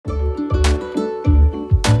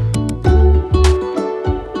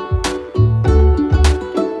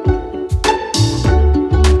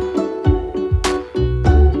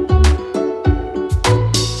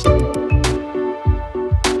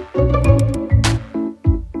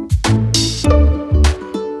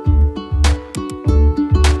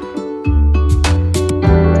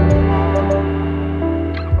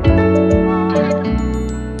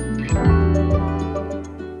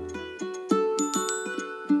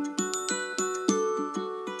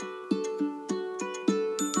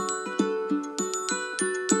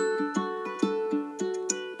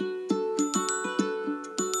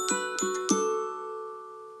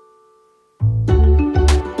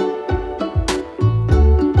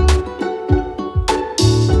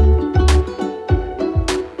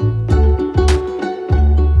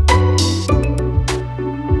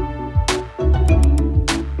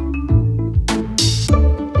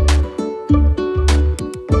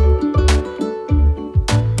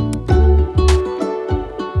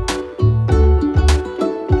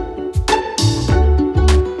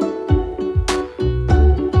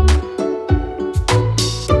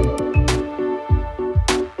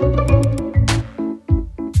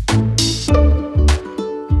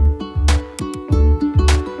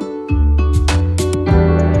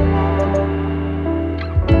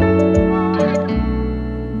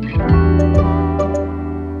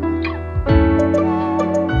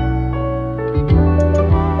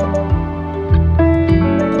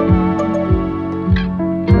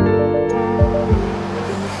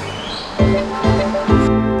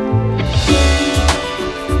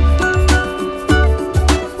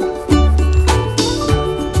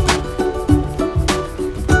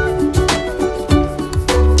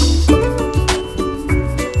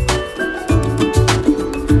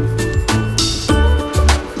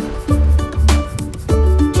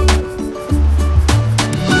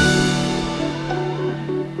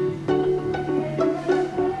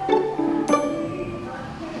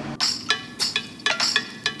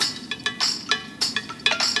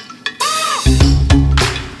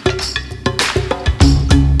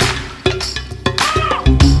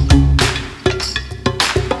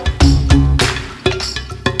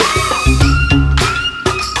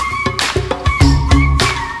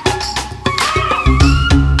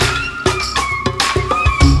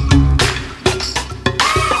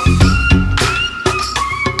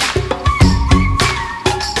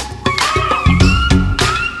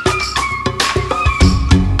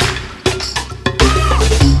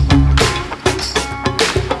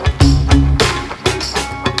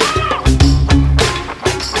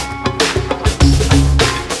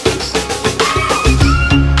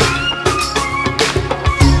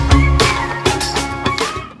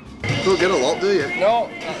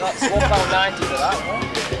90 for that, huh?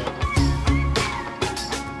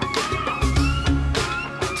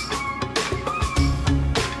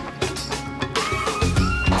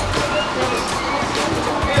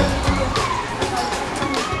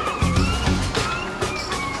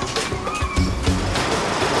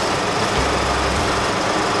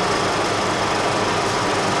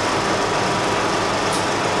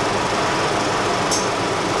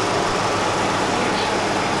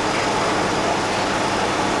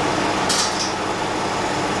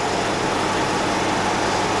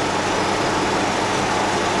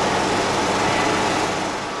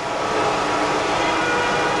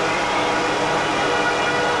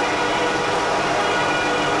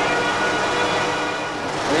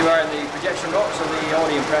 We are in the projection box of the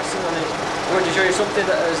Odeon Preston, and I'm going to show you something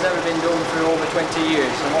that has never been done for over 20 years.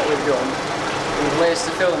 And what we've done, we've laced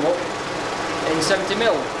the film up in 70mm.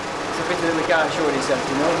 It's a pity that we can't show it in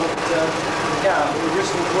 70mm, but we can. We've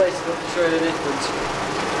just laced it up to show you the difference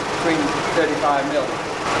between 35mm.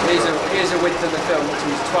 Here's the width of the film, which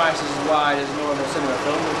is twice as wide as normal cinema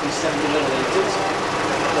film, which is 70mm.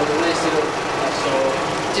 So we laced it up. So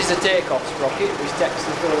it is a take-off sprocket, which takes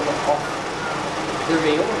the film off the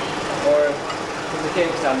reel or from the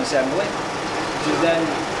cake stand assembly, which is then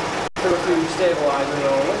through a few stabiliser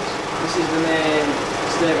rollers. This is the main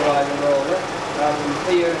stabiliser roller, and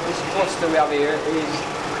here, this cluster we have here is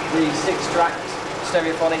the 6-track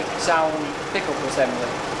stereophonic sound pickup assembly.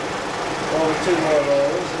 Over 2 more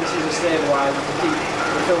rollers. This is a stabiliser to keep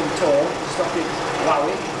the film tone, to stop it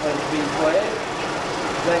wowing when it's being played.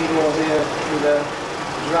 Then goes here through the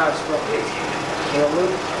drive sprocket, with a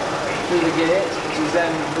loop through the gate, which is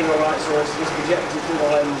then through the light source, this projected through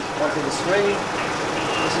the lens onto the screen.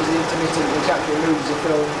 This is the intermittent which actually moves the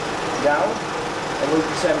film down, a loop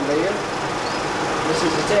assembly here. This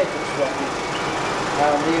is the take-up sprocket.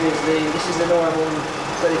 And here is this is the normal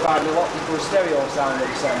 35mm optical stereo sound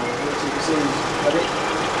assembly, which you can see is a bit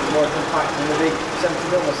more compact than the big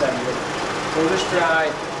 70mm assembly. So we'll just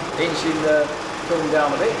try inching the film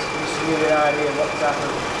down a bit, just to give you an idea of what type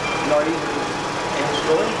of noise it's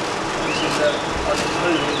going. This is as it's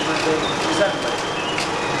moving with the assembly.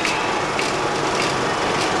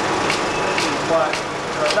 This is quite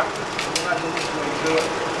rapid. Imagine this going through at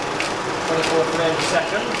 24 frames a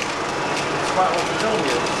second. It's quite what the film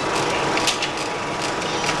uses.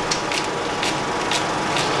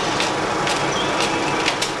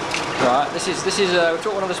 Right, this is we took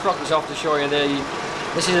one of the sprockets off to show you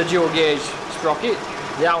this is a dual gauge sprocket.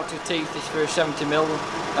 The outer teeth is for 70mm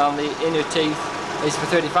and the inner teeth is for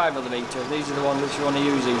 35mm. These are the ones which you want to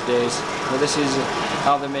use these days. So this is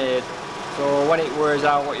how they're made. So when it wears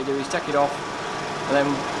out, what you do is take it off and then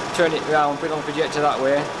turn it around, put it on the projector that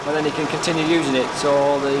way, and then you can continue using it.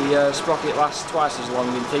 So the sprocket lasts twice as long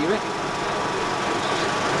in theory. And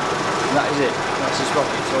that is it. That's the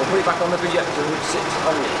sprocket. So put it back on the projector which sits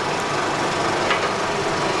on it.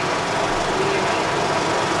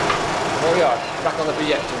 There we are, back on the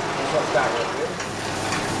projector. It's not down yet.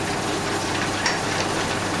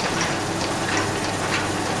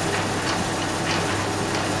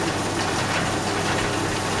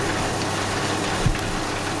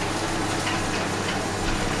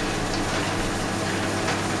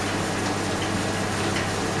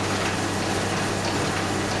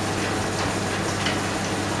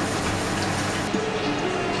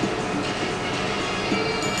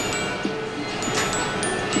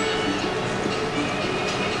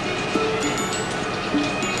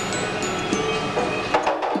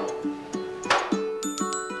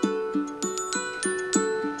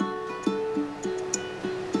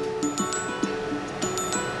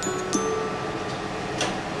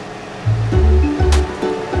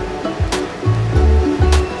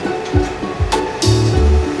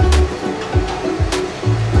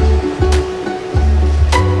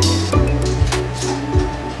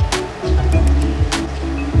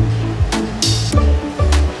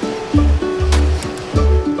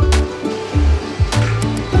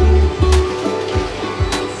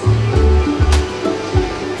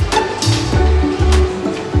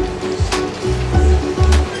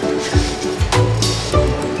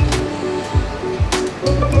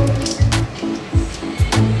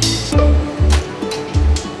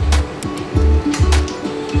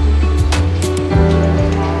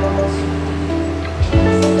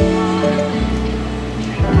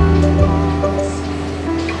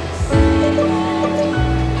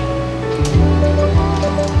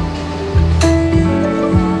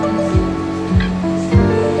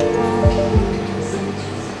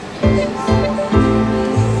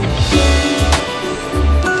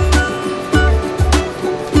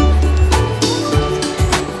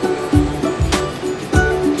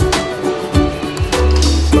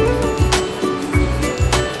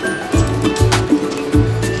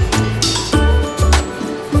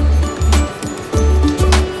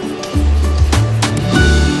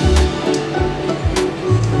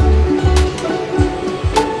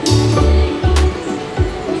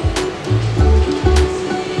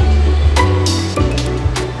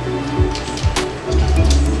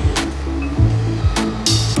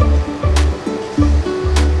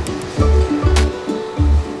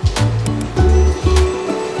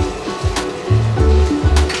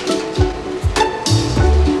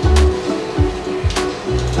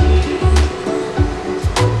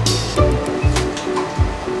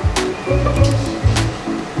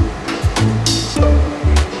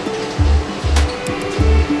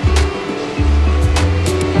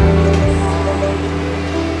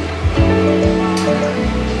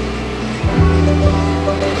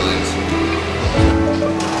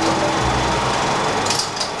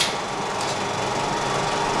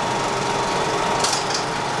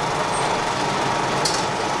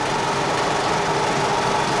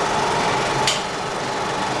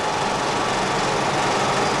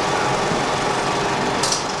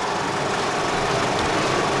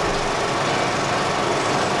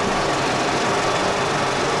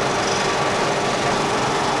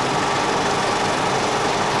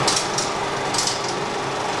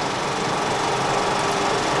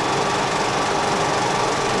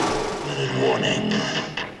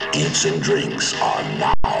 Eats and drinks are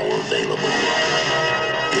now available.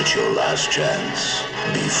 It's your last chance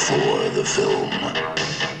before the film.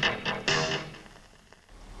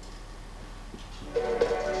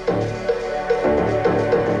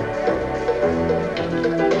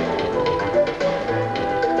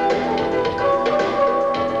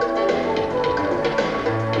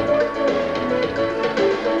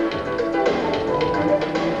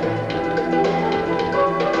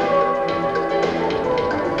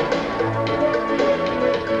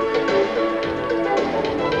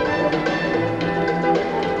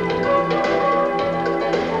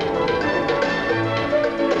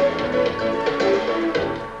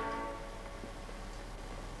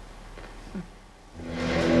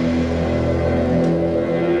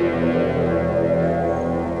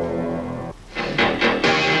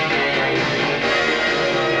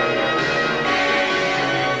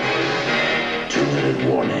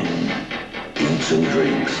 Warning. Eats and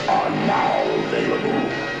drinks are now available.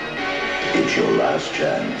 It's your last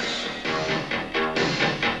chance.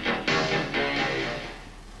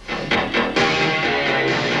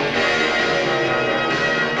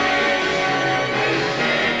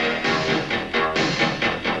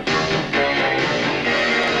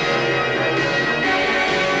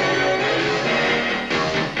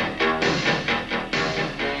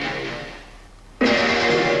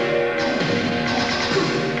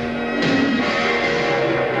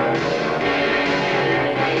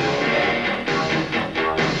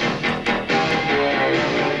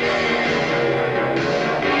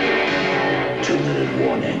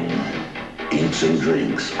 Eats and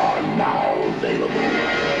drinks are now available.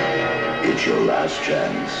 It's your last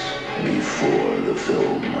chance before the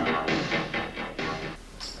film.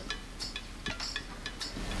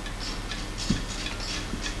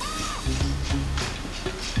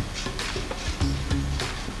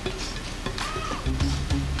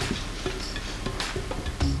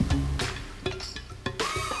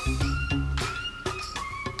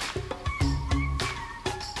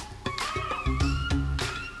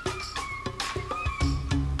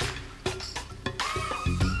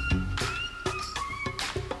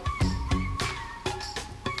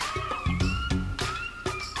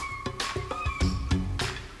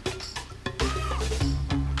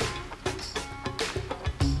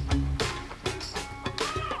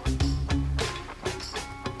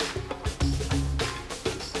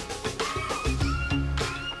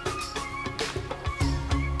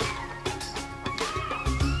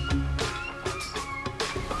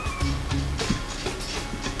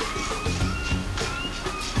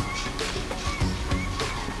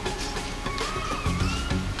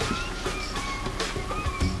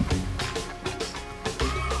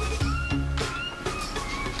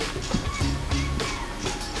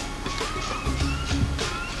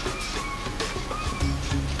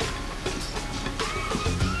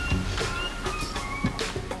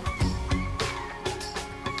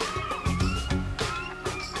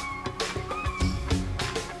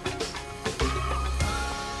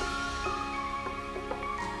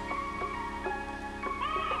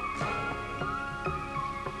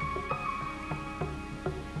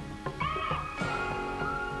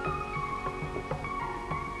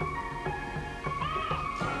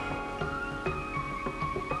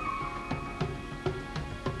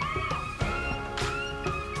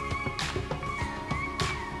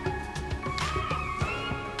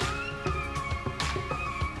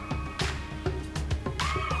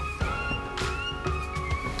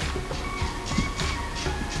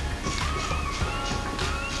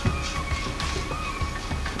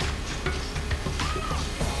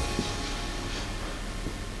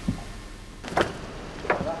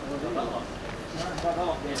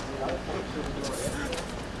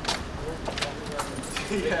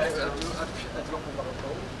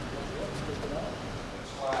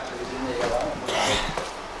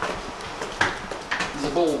 There's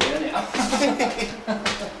a ball in it.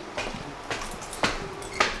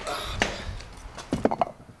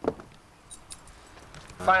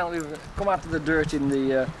 Finally, we've come out of the dirt in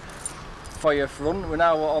the foyer front. We're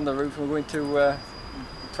now on the roof and we're going to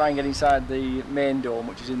try and get inside the main dome,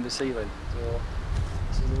 which is in the ceiling. So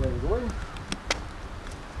this is the way we're going.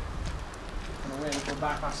 And we're waiting for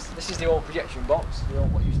bypass. This is the old projection box, the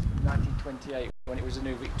old what used to be 1928 when it was a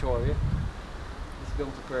new Victoria. This built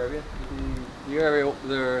up area. The area up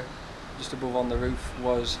there, just above on the roof,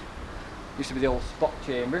 used to be the old spot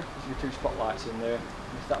chamber. There used to be 2 spotlights in there.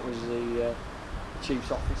 That was the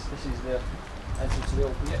Chief's office. This is the entrance to the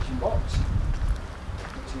old projection box,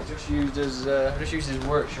 which is just used as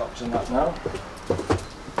workshops and that now.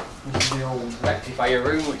 This is the old rectifier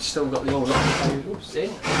room, which still got the old rectifiers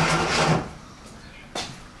in.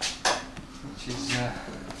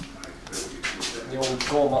 the old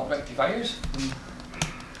Gaumont rectifiers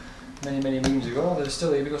from many moons ago. They're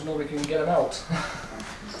still here because nobody can get them out.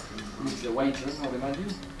 With the white room, I would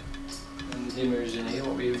imagine. And the dimmers in here,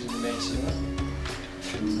 what we use in the main cinema.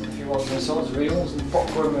 And a few odds and sods, reels, and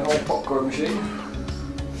popcorn, an old popcorn machine.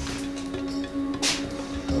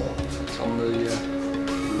 It's on the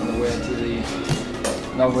way to the.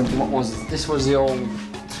 Now going to this was the old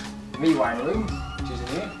rewind room, which is in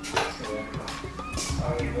here.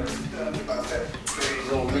 There's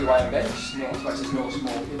an old rewind bench. That's why there's no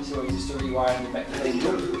smoking, so we used to rewind and make things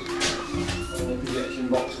up. And the projection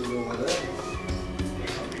box was over there.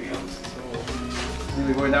 So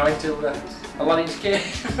we're going now into Aladdin's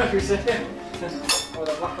cave, like we say. Oh,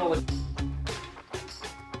 the black hole.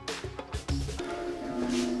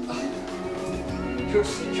 You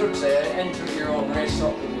should say, enter at your own race,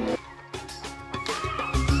 not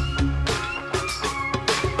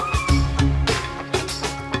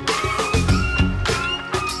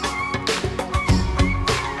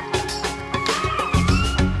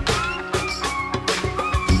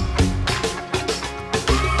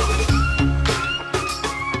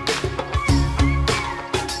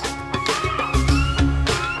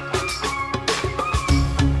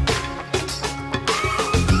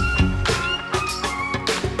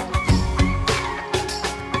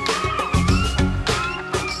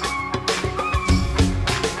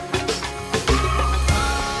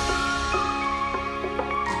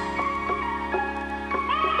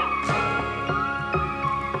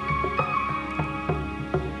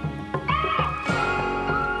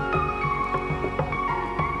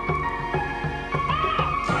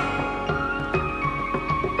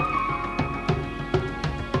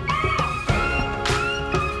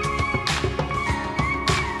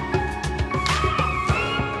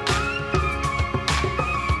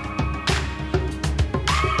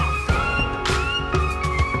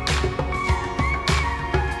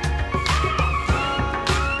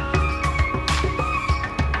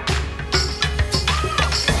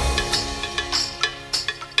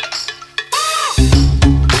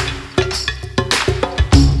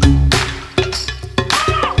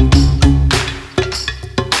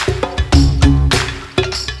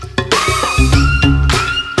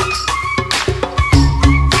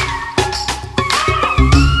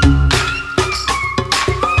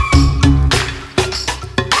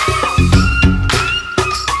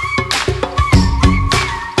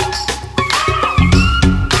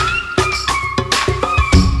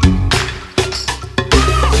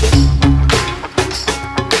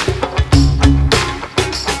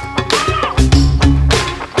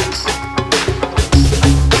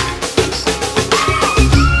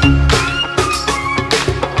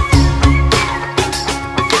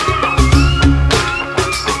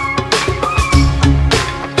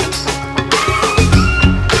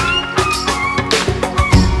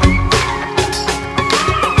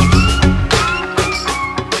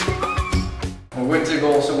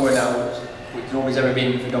nobody's ever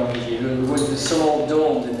been for donkey's years. We're going to some old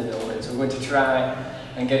domes in the building, so we're going to try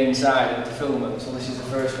and get inside and to film them. So this is the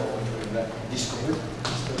first one which we've discovered,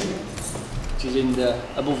 which is in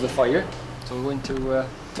above the foyer. So we're going to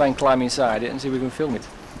try and climb inside it and see if we can film it.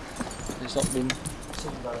 It's not been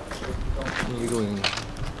seen by that. Where are you going?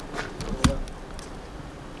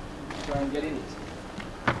 Try and get in it.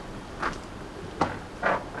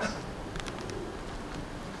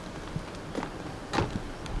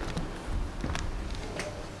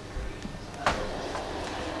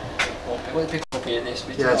 We'll pick up here this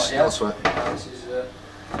bit. Yeah, that's right.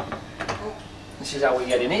 This is how we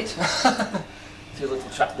get in it. It's a little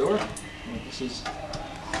trapdoor. This is,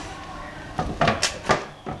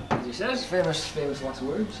 as he says, famous last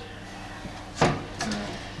words.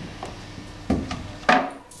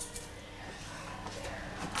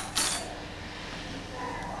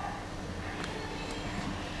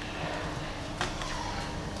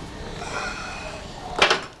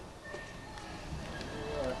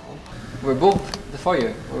 We're above the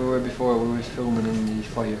foyer, where we were before. We were filming in the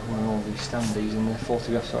foyer on all these standees and the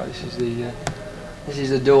photographs. Right, this is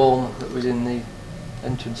the dome that was in the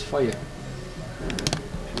entrance foyer.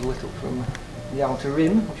 Which was lit up from the outer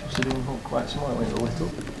rim, which must have been quite small when it was lit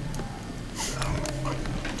up.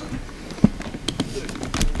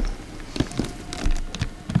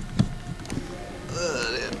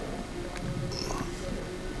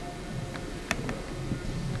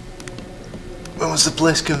 When was the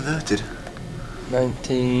place converted?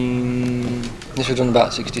 This was done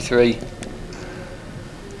about 63. It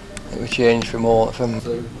was changed from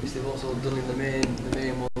which they've also done in the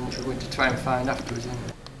main one, which we're going to try and find afterwards.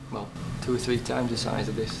 Well, 2 or 3 times the size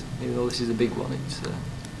of this. Even though this is a big one,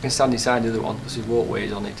 You can stand inside the other one because there's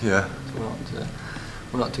walkways on it. Yeah. So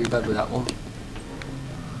we're not too bad with that one.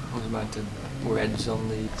 I was mounted more heads on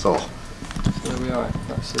the. So There we are.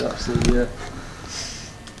 That's the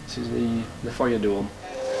this is the Foyer dome.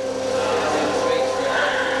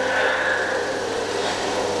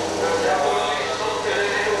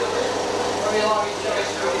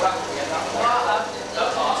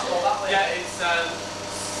 Yeah, it's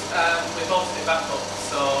we bolted it back up,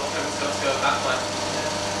 so everyone's got to go back way.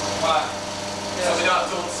 Right. So we don't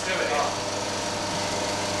have to unscrew it.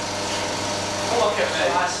 Come on, at me.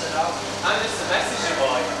 I'm just a messenger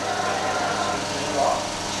boy.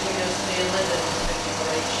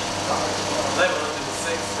 Level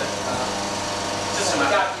 160. Just a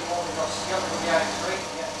minute.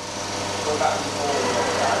 Go back to the board.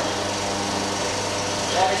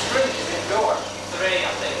 Yeah, the spring is in the door. 3,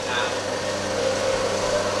 I think, now.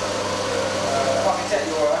 I can tell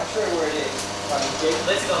you where, I'm sure where it is.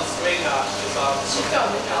 Let's go on screen now, actually, so She's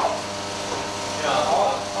filming now. yeah.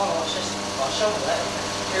 Oh, it's just, I'll show you that.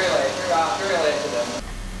 You're related to them.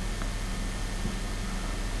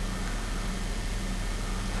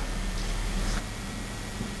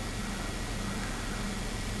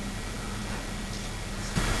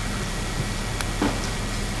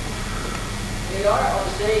 Here we are on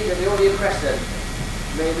the stage of the Odeon Preston.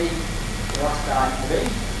 Maybe the last time to be.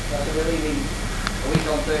 So we're leaving a week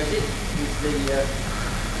on Thursday with the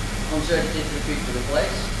uncertainty to the future of the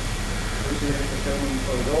place. We're doing a bit of filming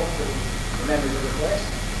for the door, so the memories of the place.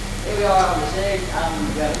 Here we are on the stage and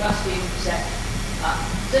we have a masking set at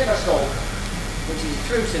Cinemeccanica, which is a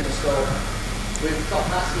true Cinemeccanica with top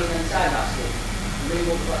masking and side masking. We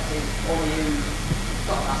will practice only use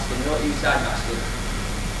top masking, we don't use side masking.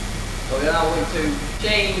 So we are now going to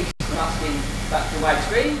change the masking back to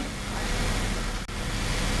widescreen.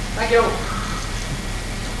 Thank you.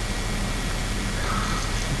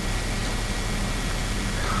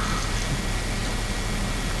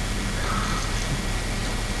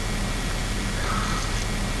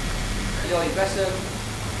 Auditorium Preston,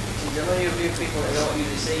 which is a many of you people that don't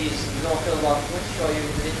usually see, is no film on. I'm going to show you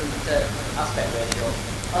the different aspect ratio.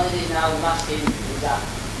 All it is now, masking is that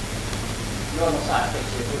normal size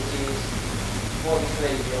picture, which is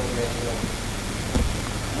 43 the old ratio.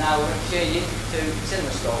 Now we're going to change it to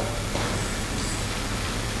Cinemeccanica.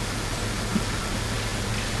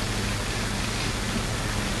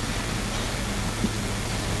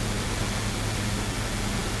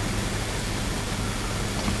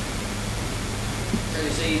 So you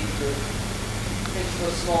see the picture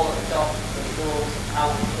goes small at the top, but it goes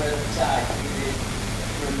out further to the side to give you a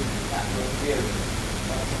true natural view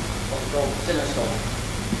of what we call Cinemeccanica.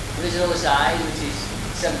 There is another side which is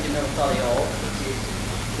 70mm polyhole,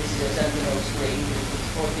 this is a 70mm screen, which is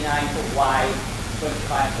 49 foot wide,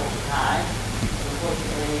 25 foot high.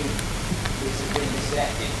 Unfortunately, this has been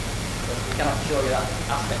disconnected, but we cannot show you that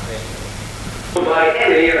aspect ratio. By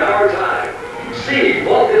any in our time, see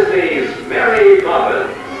Walt Disney's Mary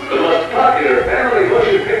Poppins, the most popular family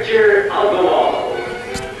motion picture of them all.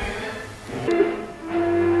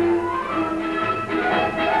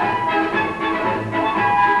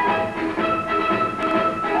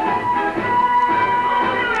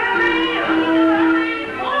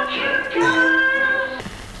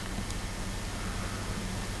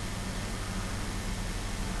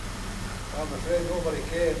 I'm afraid nobody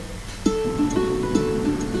came.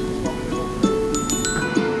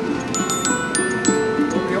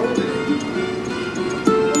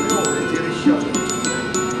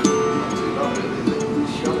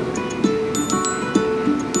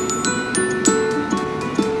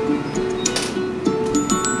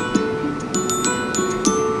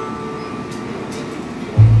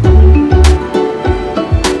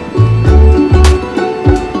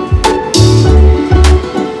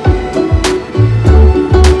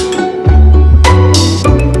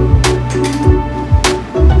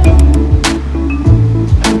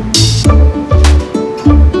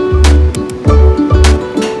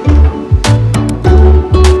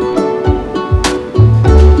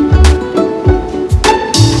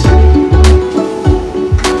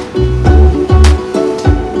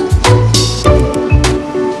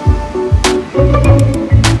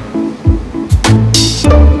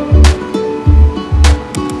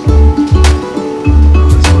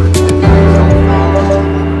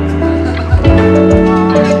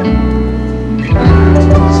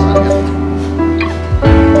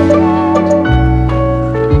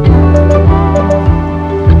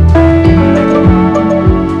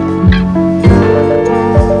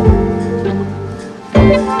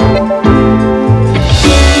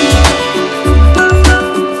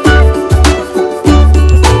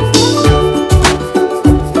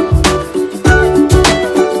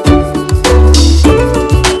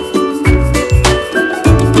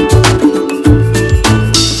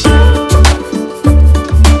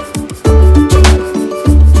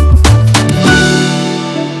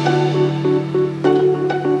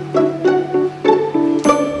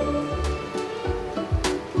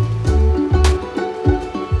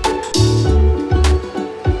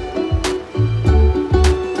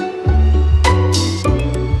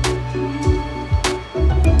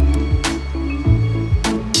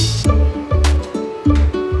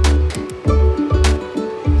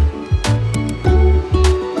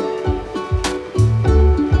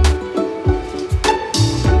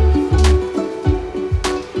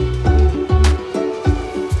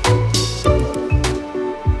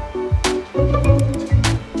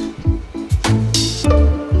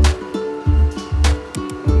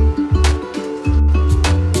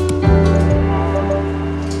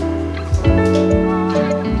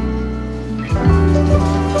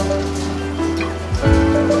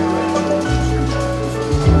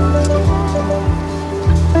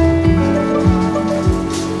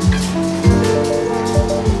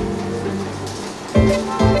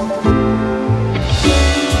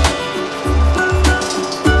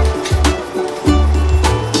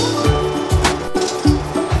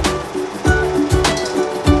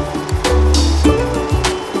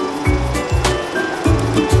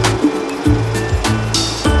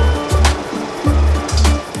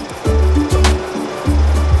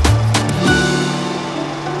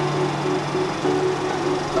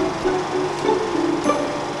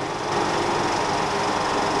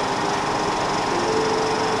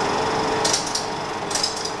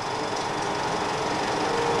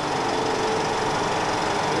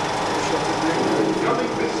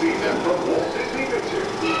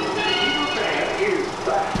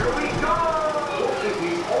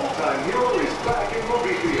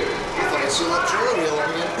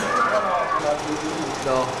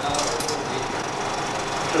 No.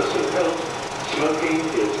 Just a note, smoking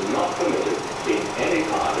is not permitted in any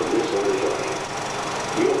part of this auditorium.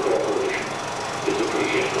 Your cooperation is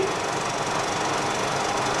appreciated.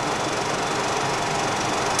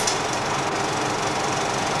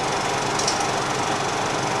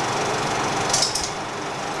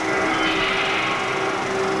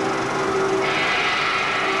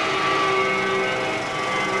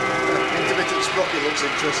 Intermittent sprocket looks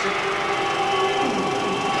interesting.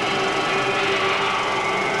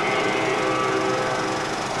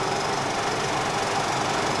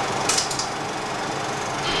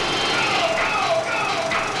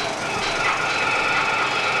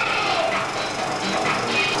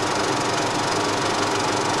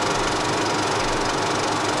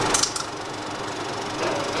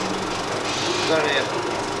 Down here.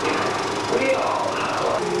 We all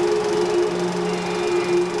know.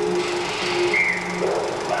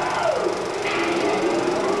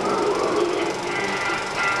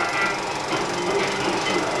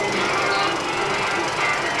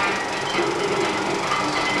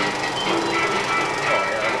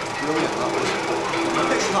 Brilliant, that was.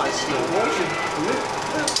 It's like slow motion, isn't it?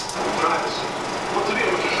 Right. What to do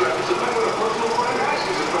with this record? It's a thing with a personal friend.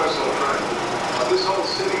 Actually, it's a personal friend. This whole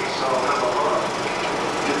city saw have a heart.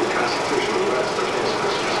 Did the constitutional rest of his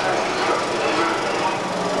Christmas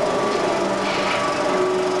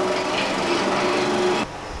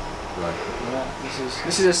Right. Yeah,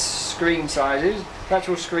 this is a screen sizes. The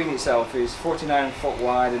actual screen itself is 49 foot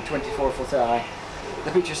wide and 24 foot high.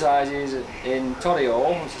 The picture sizes in Toddy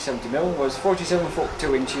Hall, which is 70mm, was 47 foot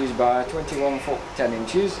 2 inches by 21 foot 10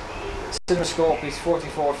 inches. Cinemascope is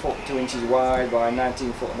 44 foot 2 inches wide by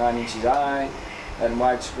 19 foot 9 inches high. And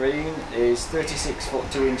widescreen is 36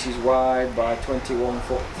 foot 2 inches wide by 21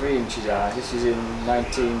 foot 3 inches high. This is in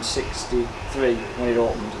 1963 when it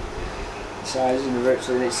opened. The size is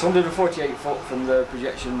virtually, it's 148 foot from the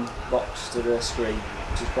projection box to the screen,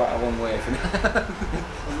 which is quite a long way from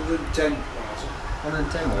 110.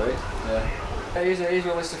 110 were it? Yeah. Here's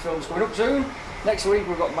your list of films coming up soon. Next week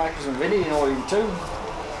we've got Michaels and Vinny in Odeon 2.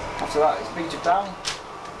 After that it's Peter Pan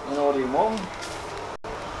in Odeon 1.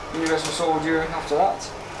 Universal Soldier after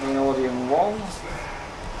that in Odeon 1.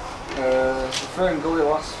 The Fern Gully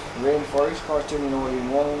Last Rainforest cartoon in Odeon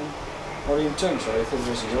 1. Odeon 2, sorry, Thug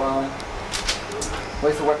vs. July.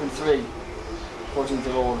 Lethal Weapon 3, 14th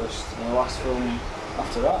of August. And the last film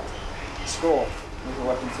after that, Score, Lethal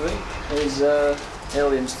Weapon 3, is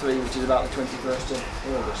Aliens 3, which is about the 21st of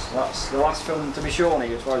August. That's the last film to be shown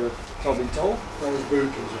here, as far as we've all been told. As far as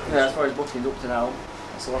bookings. Yeah, as far as bookings up to now,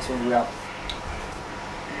 that's the last one we have.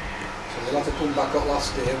 So they'll have to come back up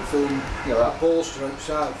last day and film Yeah, a poster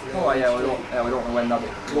outside for the oh yeah, we don't know when that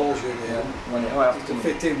closure day. Yeah, when it, oh, To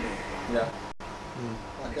fit in. yeah.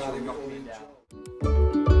 Like how they Knocking got it in. down.